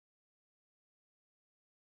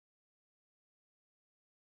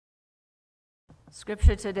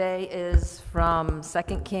Scripture today is from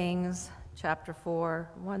 2 Kings chapter 4,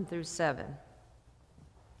 1 through 7.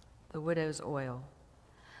 The widow's oil.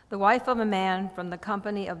 The wife of a man from the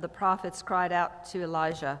company of the prophets cried out to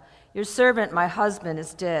Elijah, "Your servant, my husband,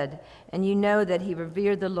 is dead, and you know that he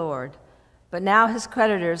revered the Lord. But now his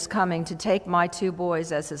creditors coming to take my 2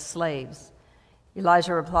 boys as his slaves."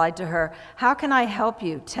 Elijah replied to her, "How can I help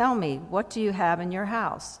you? Tell me, what do you have in your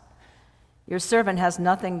house?" "Your servant has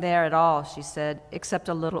nothing there at all," she said, "except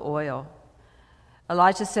a little oil."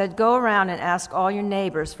 Elijah said, "Go around and ask all your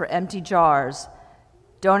neighbors for empty jars.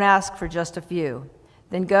 Don't ask for just a few.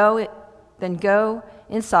 Then go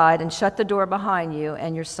inside and shut the door behind you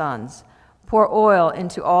and your sons. Pour oil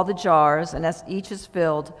into all the jars, and as each is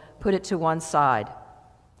filled, put it to one side."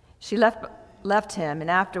 She left him,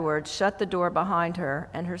 and afterwards shut the door behind her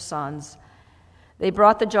and her sons. They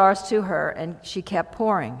brought the jars to her, and she kept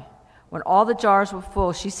pouring. When all the jars were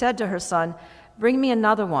full, she said to her son, "Bring me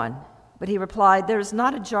another one." But he replied, "There is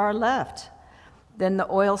not a jar left." Then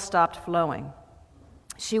the oil stopped flowing.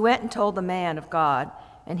 She went and told the man of God,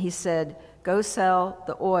 and he said, "Go sell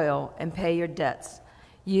the oil and pay your debts.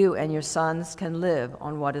 You and your sons can live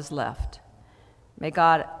on what is left." May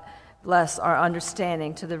God bless our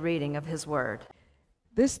understanding to the reading of his word.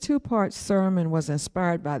 This 2-part sermon was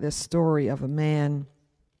inspired by the story of a man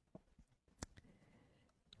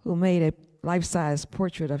who made a life-size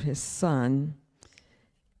portrait of his son.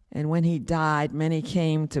 And when he died, many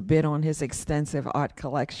came to bid on his extensive art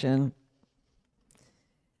collection.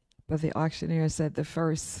 But the auctioneer said the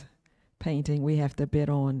first painting we have to bid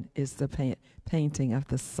on is the painting of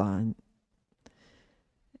the son.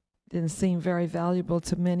 Didn't seem very valuable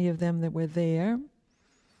to many of them that were there.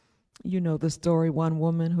 You know the story, one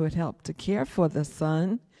woman who had helped to care for the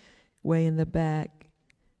son, way in the back,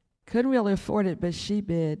 couldn't really afford it, but she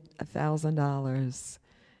bid $1,000.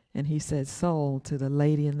 And he said, "Sold," to the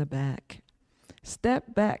lady in the back.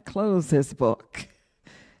 Stepped back, closed his book.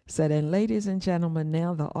 Said, "And ladies and gentlemen,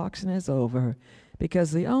 now the auction is over,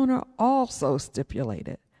 because the owner also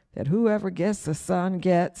stipulated that whoever gets the son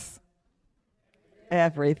gets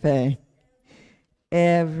everything."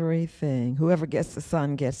 Everything. Whoever gets the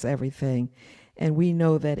son gets everything. And we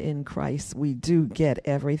know that in Christ we do get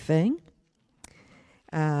everything.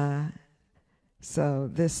 So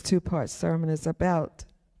this 2-part sermon is about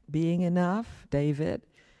being enough, David,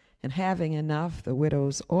 and having enough, the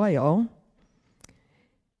widow's oil.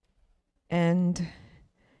 And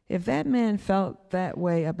if that man felt that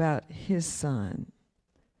way about his son,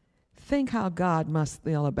 think how God must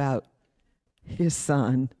feel about his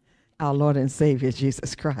son, our Lord and Savior,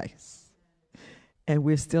 Jesus Christ. And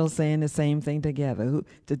we're still saying the same thing together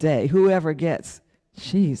today. Whoever gets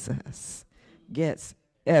Jesus gets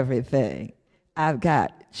everything. I've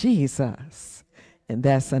got Jesus, and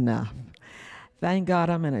that's enough. Thank God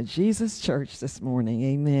I'm in a Jesus church this morning.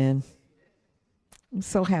 Amen. I'm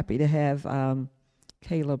so happy to have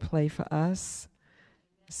Caleb play for us.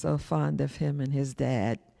 So fond of him and his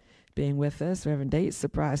dad being with us. Reverend Date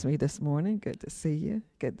surprised me this morning. Good to see you.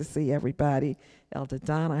 Good to see everybody. Elder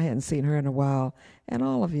Donna, I hadn't seen her in a while. And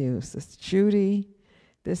all of you. Sister Judy,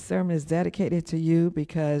 this sermon is dedicated to you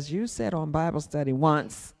because you said on Bible study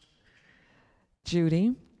once,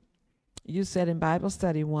 Judy, you said in Bible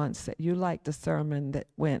study once that you liked a sermon that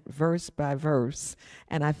went verse by verse,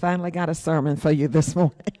 and I finally got a sermon for you this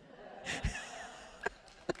morning.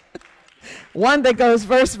 One that goes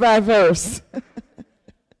verse by verse.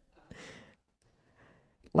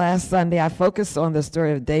 Last Sunday, I focused on the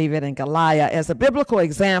story of David and Goliath as a biblical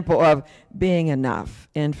example of being enough.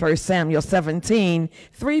 In 1 Samuel 17,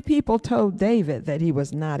 3 people told David that he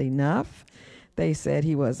was not enough. They said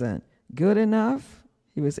he wasn't good enough,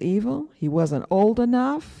 he was evil, he wasn't old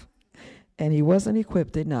enough, and he wasn't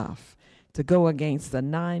equipped enough to go against the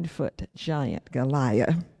 9-foot giant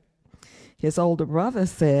Goliath. His older brother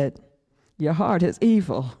said, "Your heart is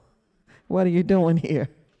evil. What are you doing here?"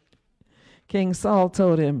 King Saul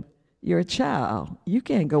told him, "You're a child. You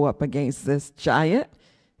can't go up against this giant.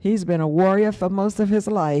 He's been a warrior for most of his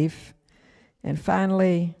life." And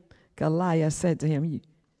finally, Goliath said to him,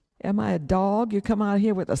 "Am I a dog? You come out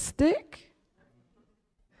here with a stick?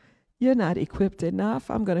 You're not equipped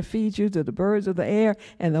enough. I'm going to feed you to the birds of the air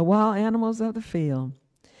and the wild animals of the field."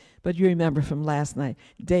 But you remember from last night,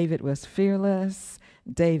 David was fearless.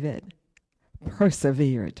 David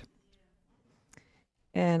persevered.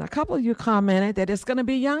 And a couple of you commented that it's going to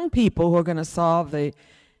be young people who are going to solve the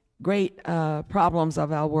great problems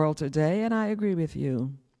of our world today, and I agree with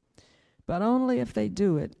you. But only if they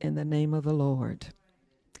do it in the name of the Lord.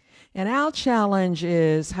 And our challenge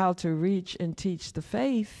is how to reach and teach the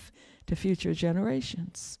faith to future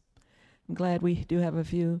generations. I'm glad we do have a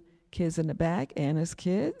few kids in the back, Anna's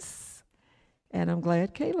kids. And I'm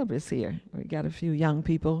glad Caleb is here. We got a few young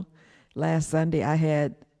people. Last Sunday, I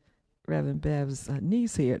had Reverend Bev's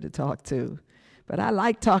niece here to talk to. But I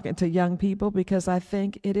like talking to young people because I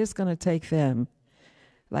think it is going to take them,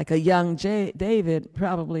 like a young David,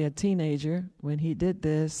 probably a teenager when he did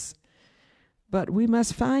this. But we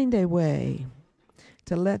must find a way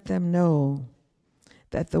to let them know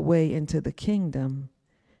that the way into the kingdom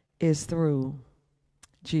is through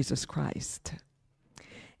Jesus Christ.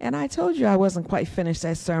 And I told you I wasn't quite finished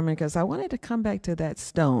that sermon because I wanted to come back to that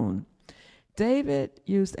stone. David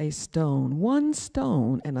used a stone, one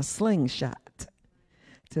stone and a slingshot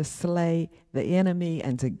to slay the enemy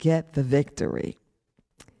and to get the victory.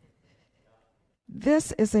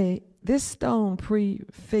 This stone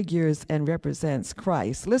prefigures and represents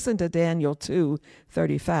Christ. Listen to Daniel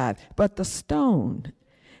 2:35. But the stone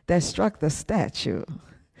that struck the statue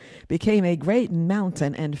became a great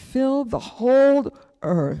mountain and filled the whole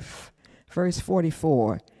earth. Verse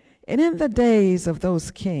 44. And in the days of those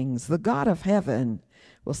kings, the God of heaven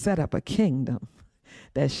will set up a kingdom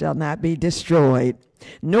that shall not be destroyed,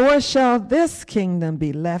 nor shall this kingdom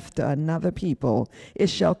be left to another people. It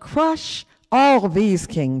shall crush all these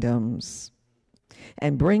kingdoms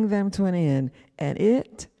and bring them to an end, and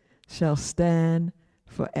it shall stand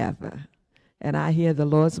forever. And I hear the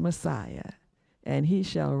Lord's Messiah, and he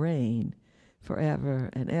shall reign forever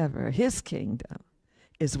and ever. His kingdom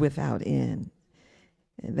is without end.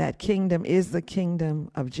 And that kingdom is the kingdom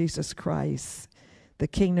of Jesus Christ, the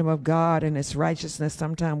kingdom of God and its righteousness.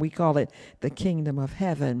 Sometimes we call it the kingdom of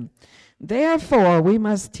heaven. Therefore, we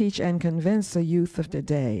must teach and convince the youth of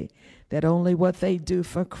today that only what they do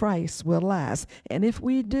for Christ will last. And if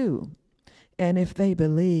we do, and if they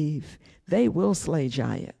believe, they will slay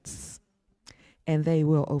giants and they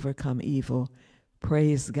will overcome evil.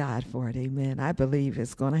 Praise God for it. Amen. I believe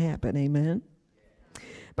it's going to happen. Amen.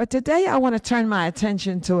 But today I want to turn my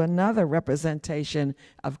attention to another representation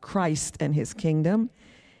of Christ and his kingdom.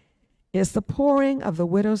 It's the pouring of the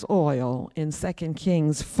widow's oil in 2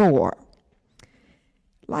 Kings 4.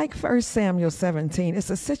 Like 1 Samuel 17, it's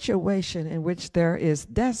a situation in which there is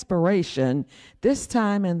desperation, this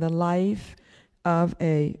time in the life of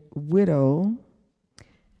a widow,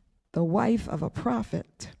 the wife of a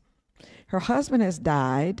prophet. Her husband has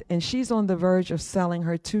died, and she's on the verge of selling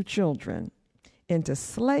her 2 children into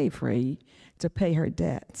slavery to pay her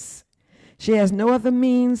debts. She has no other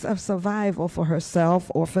means of survival for herself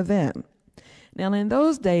or for them. Now, in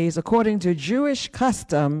those days, according to Jewish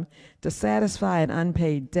custom, to satisfy an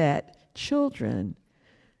unpaid debt, children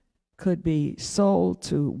could be sold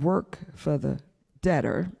to work for the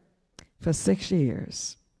debtor for 6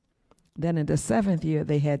 years. Then in the 7th year,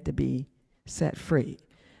 they had to be set free.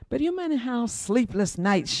 But you imagine how sleepless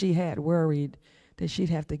nights she had, worried that she'd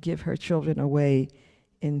have to give her children away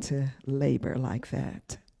into labor like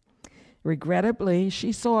that. Regrettably,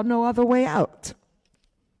 she saw no other way out.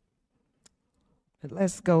 But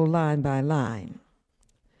let's go line by line.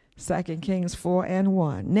 2 Kings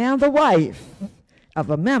 4:1. Now the wife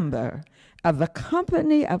of a member of the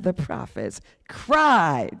company of the prophets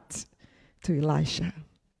cried to Elisha,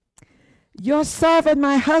 your servant,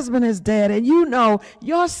 my husband, is dead, and you know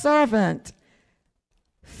your servant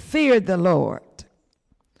feared the Lord.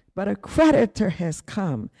 But a creditor has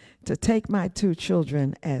come to take my 2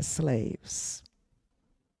 children as slaves.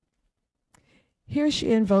 Here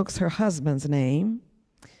she invokes her husband's name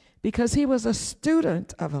because he was a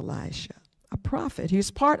student of Elisha, a prophet.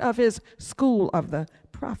 He's part of his school of the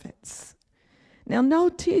prophets. Now, no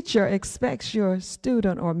teacher expects your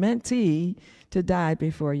student or mentee to die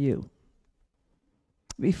before you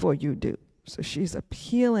do. So she's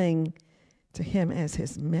appealing to him as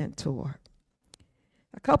his mentor.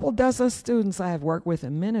 A couple dozen students I have worked with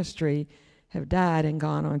in ministry have died and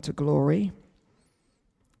gone on to glory.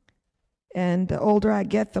 And the older I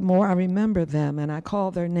get, the more I remember them, and I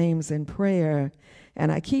call their names in prayer,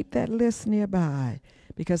 and I keep that list nearby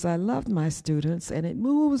because I love my students, and it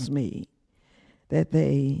moves me that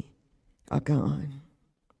they are gone.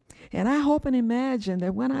 And I hope and imagine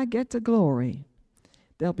that when I get to glory,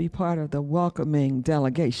 they'll be part of the welcoming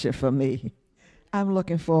delegation for me. I'm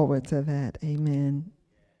looking forward to that. Amen.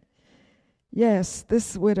 Yes,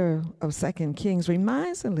 this widow of 2 Kings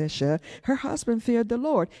reminds Elisha her husband feared the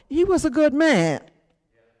Lord. He was a good man.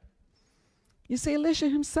 You see, Elisha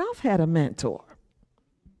himself had a mentor.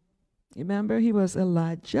 You remember, he was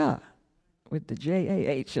Elijah with the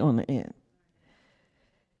J-A-H on the end.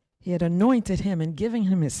 He had anointed him and given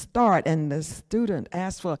him his start, and the student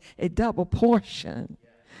asked for a double portion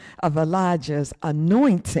of Elijah's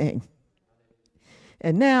anointing.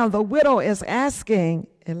 And now the widow is asking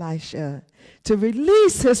Elisha to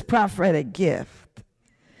release his prophetic gift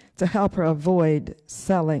to help her avoid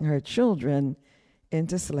selling her children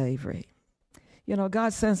into slavery. You know,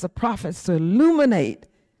 God sends the prophets to illuminate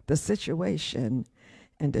the situation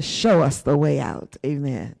and to show us the way out.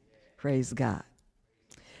 Amen. Praise God.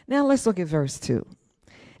 Now let's look at verse 2.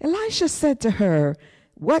 Elisha said to her,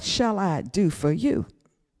 "What shall I do for you?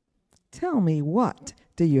 Tell me, what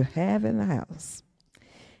do you have in the house?"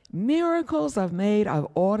 Miracles are made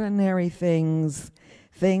of ordinary things,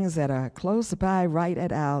 things that are close by, right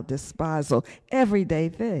at our disposal, everyday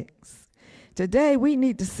things. Today, we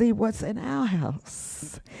need to see what's in our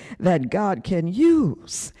house that God can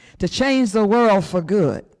use to change the world for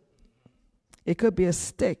good. It could be a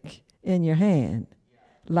stick in your hand,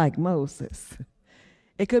 like Moses.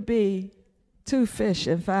 It could be 2 fish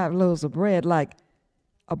and 5 loaves of bread, like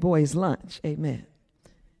a boy's lunch. Amen.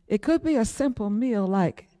 It could be a simple meal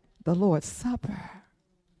like the Lord's Supper.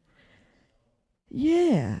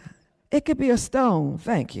 Yeah. It could be a stone.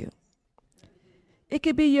 Thank you. It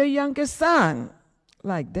could be your youngest son,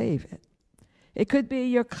 like David. It could be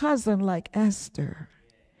your cousin, like Esther.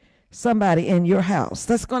 Somebody in your house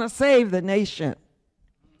that's going to save the nation.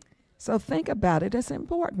 So think about it. It's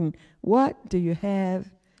important. What do you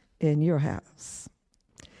have in your house?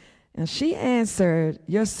 And she answered,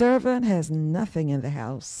 "Your servant has nothing in the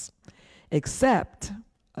house except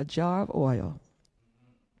a jar of oil."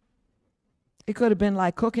 It could have been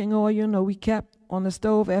like cooking oil, you know, we kept on the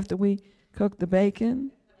stove after we cooked the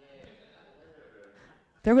bacon.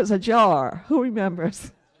 There was a jar. Who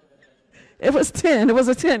remembers? It was tin. It was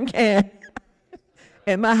a tin can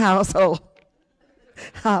in my household.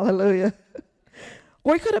 Hallelujah.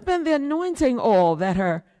 Or it could have been the anointing oil that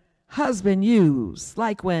her husband used,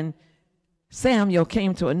 like when Samuel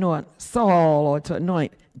came to anoint Saul or to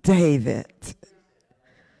anoint David.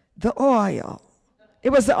 The oil.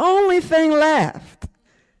 It was the only thing left,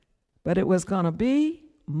 but it was going to be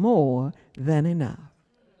more than enough.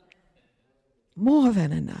 More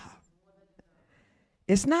than enough.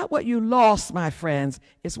 It's not what you lost, my friends.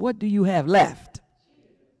 It's what do you have left.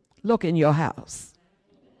 Look in your house.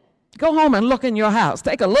 Go home and look in your house.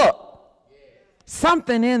 Take a look.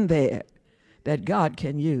 Something in there that God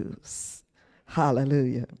can use.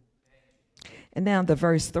 Hallelujah. And now the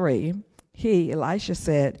verse 3. Elisha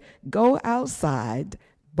said, "Go outside,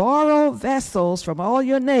 borrow vessels from all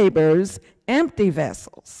your neighbors, empty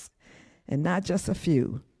vessels, and not just a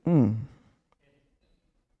few."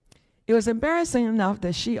 It was embarrassing enough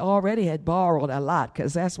that she already had borrowed a lot,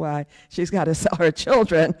 because that's why she's got to sell her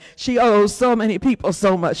children. She owes so many people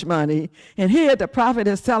so much money. And here the prophet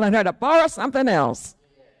is telling her to borrow something else.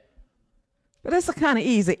 But it's a kind of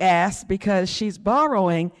easy ask, because she's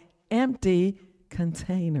borrowing empty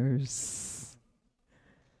containers.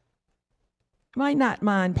 Might not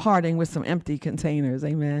mind parting with some empty containers,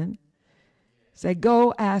 amen? Say,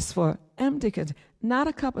 go ask for empty containers, not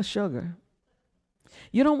a cup of sugar.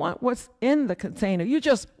 You don't want what's in the container. You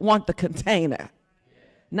just want the container.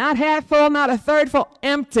 Not half full, not a third full,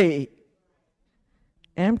 empty.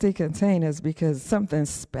 Empty containers, because something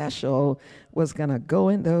special was going to go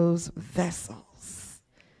in those vessels.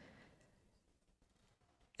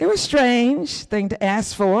 It was a strange thing to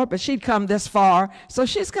ask for, but she'd come this far, so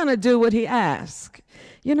she's going to do what he asked.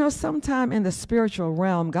 You know, sometime in the spiritual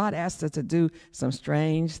realm, God asked us to do some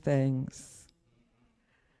strange things.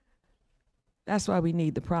 That's why we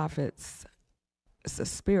need the prophets. As the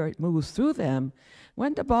Spirit moves through them.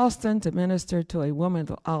 Went to Boston to minister to a woman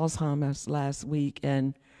with Alzheimer's last week,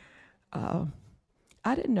 and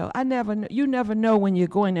I didn't know. You never know when you're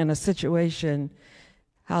going in a situation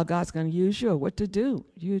how God's going to use you or what to do.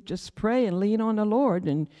 You just pray and lean on the Lord,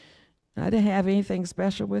 and I didn't have anything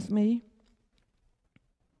special with me.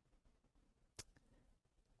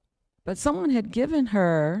 But someone had given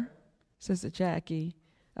her, Sister Jackie,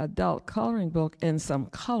 adult coloring book and some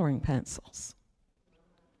coloring pencils.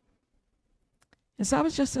 And so I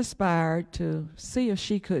was just inspired to see if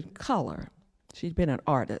she could color. She'd been an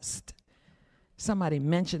artist. Somebody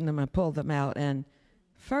mentioned them and pulled them out, and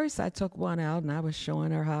first I took one out and I was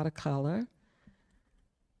showing her how to color.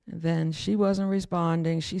 And then she wasn't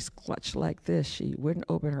responding. She's clutched like this. She wouldn't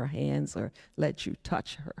open her hands or let you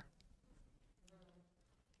touch her.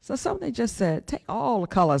 So somebody just said, take all the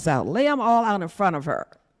colors out. Lay them all out in front of her.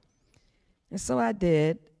 And so I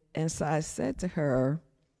did. And so I said to her,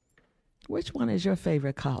 which one is your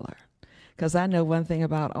favorite color? Because I know one thing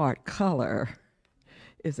about art. Color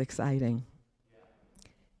is exciting.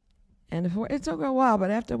 And it took her a while,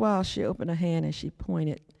 but after a while, she opened her hand and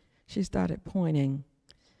she started pointing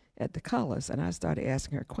at the colors, and I started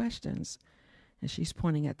asking her questions. And she's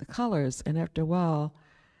pointing at the colors. And after a while,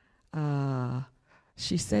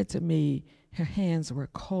 she said to me her hands were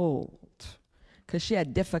cold because she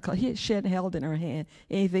had difficulty. She hadn't held in her hand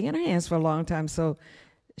anything in her hands for a long time, so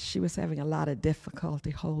she was having a lot of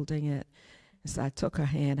difficulty holding it. And so I took her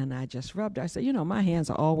hand and I just rubbed her. I said, you know, my hands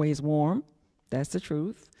are always warm. That's the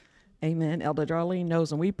truth. Amen. Elder Darlene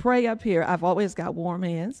knows when we pray up here, I've always got warm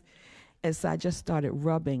hands. And so I just started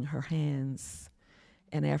rubbing her hands.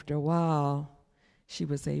 And after a while, she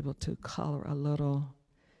was able to color a little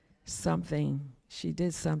something. She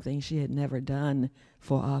did something she had never done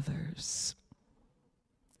for others.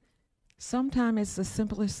 Sometimes it's the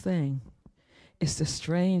simplest thing. It's the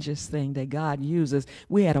strangest thing that God uses.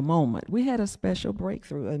 We had a moment. We had a special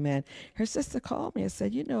breakthrough, amen. Her sister called me and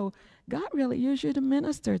said, you know, God really used you to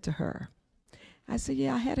minister to her. I said,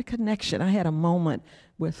 yeah, I had a connection. I had a moment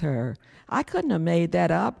with her. I couldn't have made that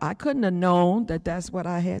up. I couldn't have known that that's what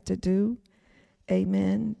I had to do.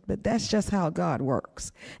 Amen. But that's just how God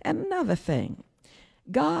works. And another thing,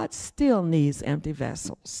 God still needs empty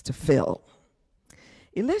vessels to fill.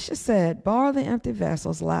 Elisha said, borrow the empty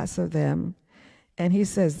vessels, lots of them. And he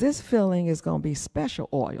says, this filling is going to be special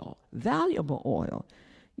oil, valuable oil,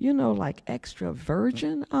 you know, like extra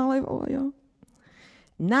virgin olive oil,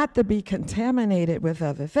 not to be contaminated with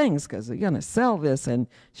other things, because they're going to sell this and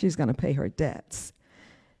she's going to pay her debts.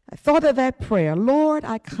 I thought of that prayer, Lord,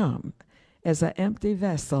 I come as an empty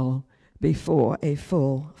vessel before a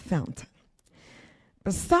full fountain.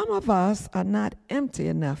 But some of us are not empty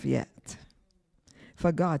enough yet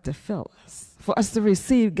for God to fill us, for us to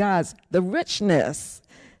receive the richness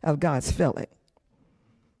of God's filling.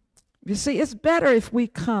 You see, it's better if we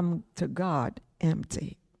come to God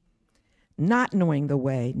empty, not knowing the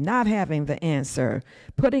way, not having the answer,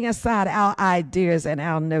 putting aside our ideas and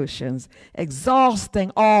our notions,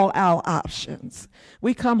 exhausting all our options.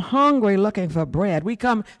 We come hungry looking for bread. We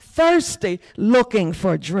come thirsty looking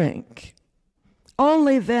for drink.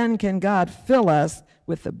 Only then can God fill us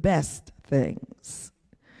with the best things.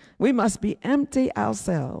 We must be empty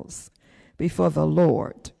ourselves before the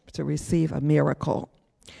Lord to receive a miracle.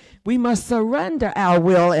 We must surrender our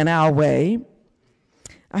will and our way.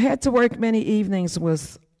 I had to work many evenings,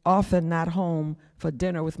 was often not home for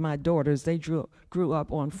dinner with my daughters. They grew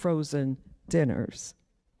up on frozen dinners.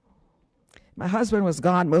 My husband was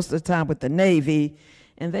gone most of the time with the Navy,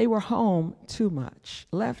 and they were home too much,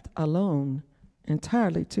 left alone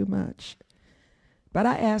entirely too much. But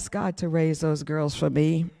I asked God to raise those girls for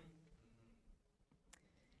me.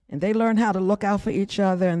 And they learned how to look out for each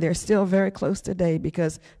other, and they're still very close today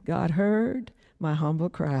because God heard my humble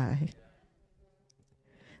cry.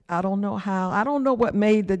 I don't know how. I don't know what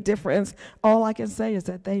made the difference. All I can say is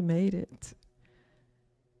that they made it.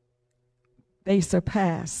 They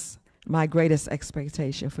surpass my greatest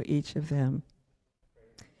expectation for each of them.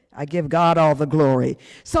 I give God all the glory.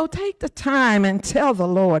 So take the time and tell the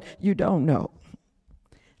Lord you don't know.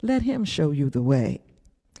 Let him show you the way.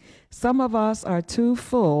 Some of us are too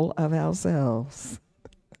full of ourselves.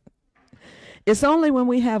 It's only when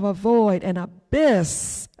we have a void, an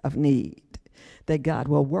abyss of need, that God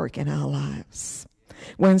will work in our lives.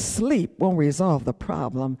 When sleep won't resolve the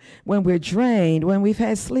problem, when we're drained, when we've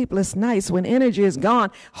had sleepless nights, when energy is gone,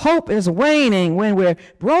 hope is waning, when we're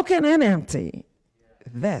broken and empty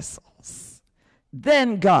vessels,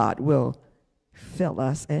 then God will fill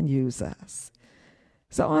us and use us.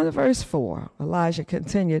 So on verse 4, Elijah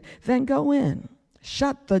continued, then go in,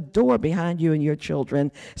 shut the door behind you and your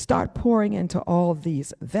children, start pouring into all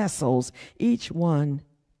these vessels. Each one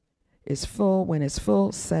is full. When it's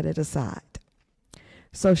full, set it aside.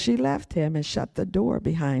 So she left him and shut the door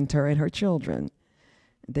behind her and her children.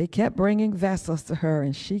 They kept bringing vessels to her,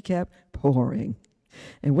 and she kept pouring.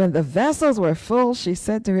 And when the vessels were full, she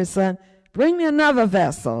said to her son, bring me another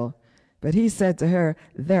vessel. But he said to her,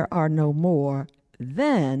 there are no more.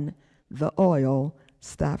 Then the oil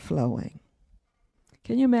stopped flowing.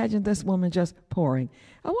 Can you imagine this woman just pouring?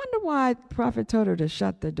 I wonder why the prophet told her to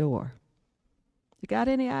shut the door. You got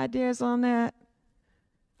any ideas on that?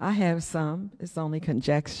 I have some. It's only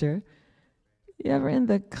conjecture. You ever in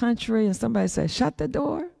the country and somebody says, shut the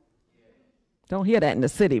door? Don't hear that in the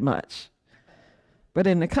city much. But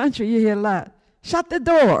in the country, you hear a lot, shut the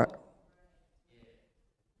door.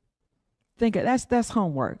 Think that's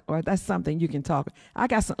homework, or that's something you can talk. I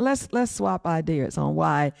got some. Let's swap ideas on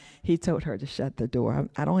why he told her to shut the door.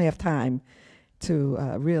 I don't have time to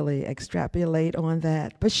really extrapolate on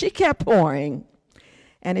that. But she kept pouring,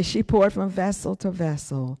 and as she poured from vessel to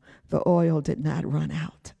vessel, the oil did not run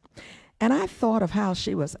out. And I thought of how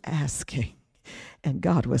she was asking, and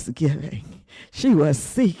God was giving. She was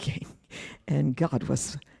seeking, and God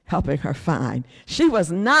was helping her find. She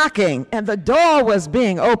was knocking, and the door was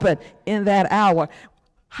being opened in that hour.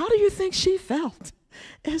 How do you think she felt?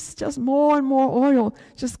 It's just more and more oil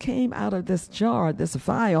just came out of this jar, this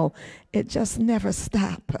vial. It just never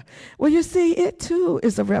stopped. Well, you see, it too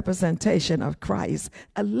is a representation of Christ,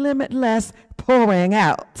 a limitless pouring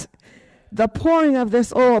out. The pouring of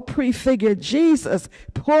this oil prefigured Jesus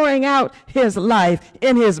pouring out his life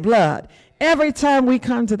in his blood. Every time we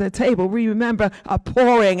come to the table, we remember a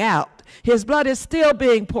pouring out. His blood is still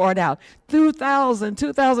being poured out.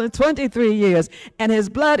 2023 years, and his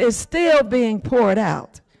blood is still being poured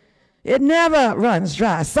out. It never runs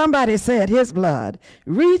dry. Somebody said his blood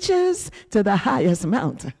reaches to the highest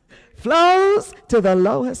mountain, flows to the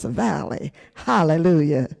lowest valley.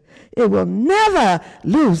 Hallelujah. It will never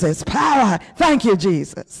lose its power. Thank you,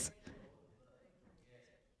 Jesus.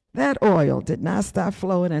 That oil did not stop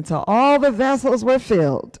flowing until all the vessels were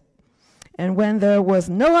filled. And when there was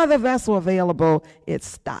no other vessel available, it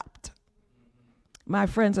stopped. My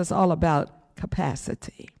friends, it's all about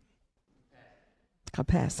capacity.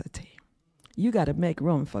 Capacity. You got to make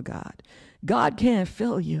room for God. God can't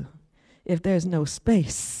fill you if there's no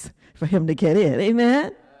space for him to get in.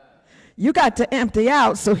 Amen? You got to empty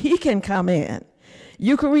out so he can come in.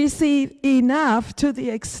 You can receive enough to the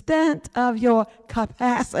extent of your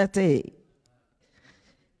capacity.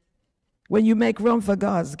 When you make room for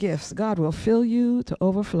God's gifts, God will fill you to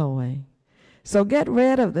overflowing. So get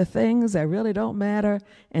rid of the things that really don't matter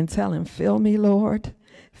and tell him, fill me, Lord.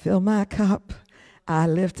 Fill my cup. I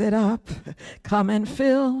lift it up. Come and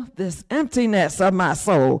fill this emptiness of my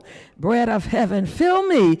soul. Bread of heaven, fill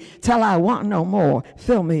me till I want no more.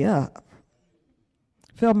 Fill me up.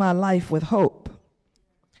 Fill my life with hope.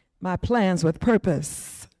 My plans with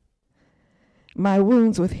purpose, my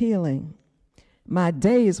wounds with healing, my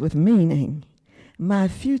days with meaning, my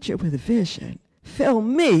future with vision. Fill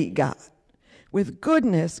me, God, with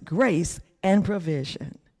goodness, grace, and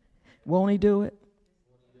provision. Won't he do it?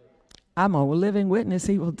 I'm a living witness.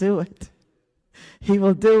 He will do it. He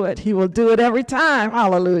will do it. He will do it every time.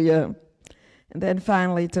 Hallelujah. And then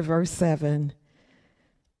finally to verse 7.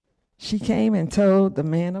 She came and told the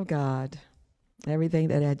man of God everything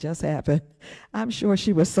that had just happened. I'm sure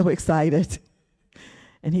she was so excited.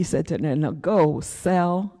 And he said to her, now go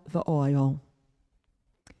sell the oil,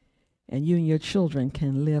 and you and your children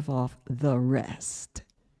can live off the rest.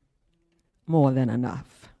 More than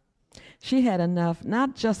enough. She had enough,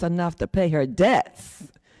 not just enough to pay her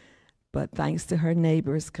debts, but thanks to her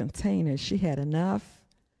neighbor's container, she had enough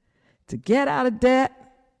to get out of debt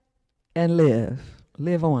and live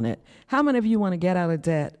on it. How many of you want to get out of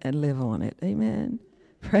debt and live on it? Amen.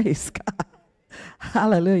 Praise God.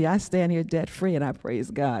 Hallelujah. I stand here debt free and I praise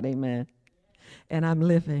God. Amen. And I'm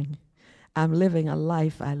living a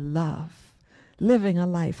life I love. Living a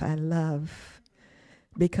life I love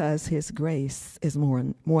because his grace is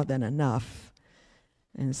more than enough.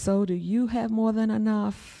 And so do you have more than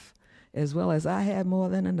enough? As well as I have more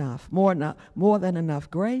than enough. More than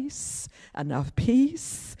enough grace, enough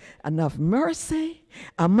peace, enough mercy,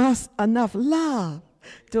 enough love.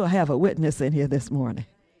 Do I have a witness in here this morning?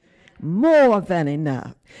 More than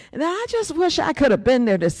enough. And I just wish I could have been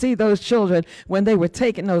there to see those children when they were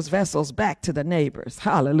taking those vessels back to the neighbors.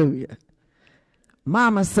 Hallelujah.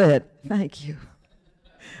 Mama said, thank you.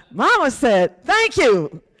 Mama said, thank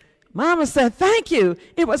you. Mama said, thank you.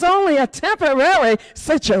 It was only a temporary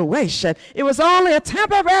situation. It was only a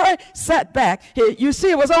temporary setback. You see,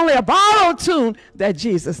 it was only a borrowed tune that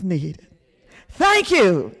Jesus needed. Thank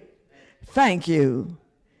you. Thank you.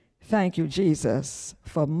 Thank you, Jesus,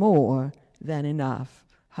 for more than enough.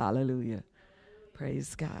 Hallelujah.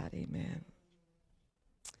 Praise God. Amen.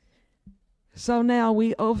 So now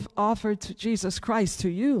we offer to Jesus Christ to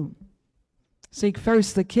you. Seek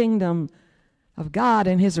first the kingdom of God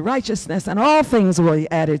and his righteousness, and all things will be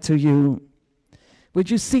added to you. Would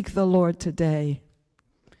you seek the Lord today?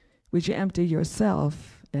 Would you empty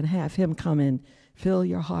yourself and have him come and fill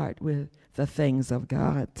your heart with the things of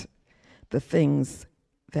God, the things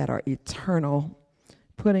that are eternal,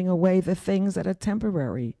 putting away the things that are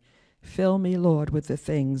temporary. Fill me, Lord, with the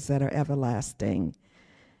things that are everlasting.